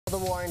The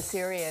war in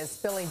Syria is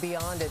spilling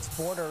beyond its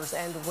borders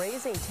and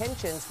raising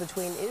tensions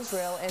between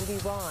Israel and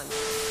Iran.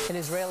 An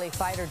Israeli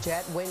fighter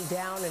jet went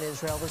down in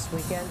Israel this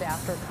weekend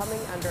after coming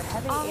under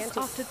heavy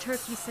after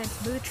Turkey sent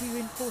military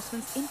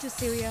reinforcements into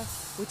Syria,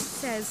 which it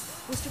says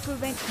was to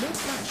prevent more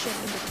bloodshed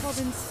in the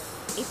province,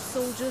 its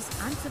soldiers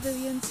and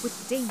civilians with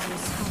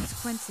dangerous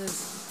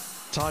consequences.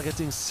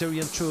 Targeting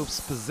Syrian troops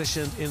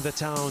positioned in the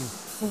town.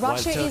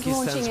 Russia is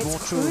launching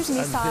its cruise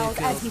missiles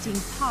and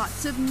hitting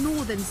parts of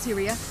northern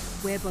Syria,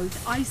 where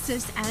both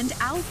ISIS and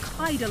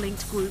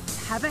Al-Qaeda-linked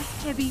groups have a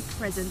heavy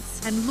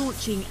presence, and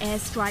launching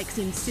airstrikes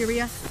in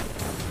Syria.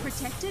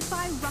 Protected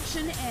by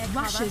Russian air cover,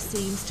 Russia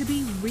seems to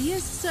be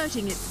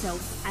reasserting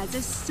itself as a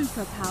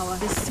superpower.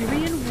 The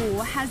Syrian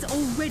war has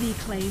already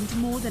claimed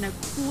more than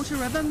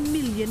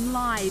 250,000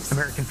 lives.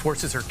 American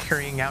forces are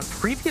carrying out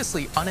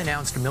previously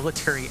unannounced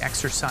military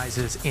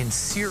exercises in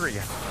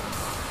Syria.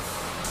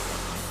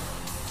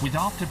 With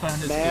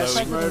afterburners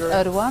President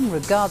Erdogan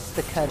regards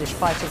the Kurdish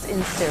fighters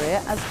in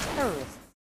Syria as terrorists.